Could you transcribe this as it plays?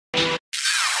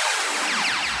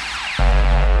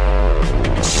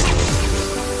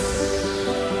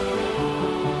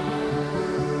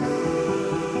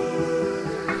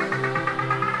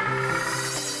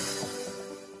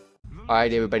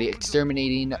Alright everybody,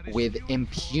 exterminating with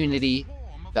impunity.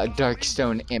 The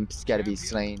Darkstone imps gotta be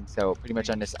slain. So pretty much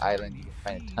on this island you can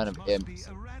find a ton of imps.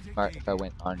 Smart if I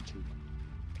went on to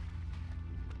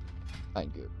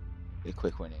find group. Get a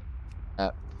quick one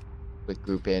in. Quick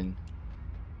group in.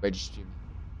 Registry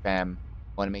fam.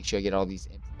 Wanna make sure I get all these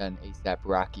imps done ASAP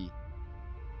Rocky.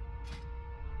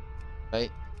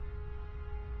 Right?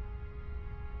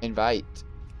 Invite.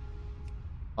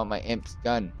 All my imps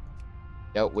done.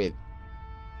 Dealt with.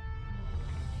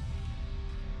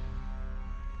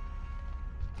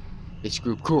 This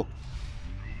group cool.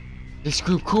 This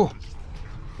group cool.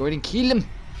 Go ahead and kill him.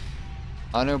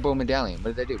 Honorable medallion.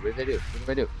 What did I do? What did I do? What did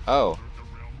I do? Oh.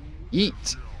 Eat.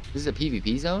 This is a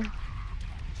PvP zone?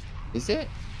 Is it?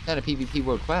 Not a PvP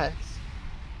world quest.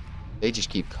 They just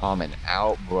keep coming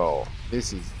out, bro.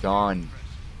 This is gone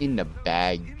in the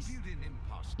bag.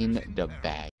 In the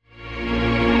bag.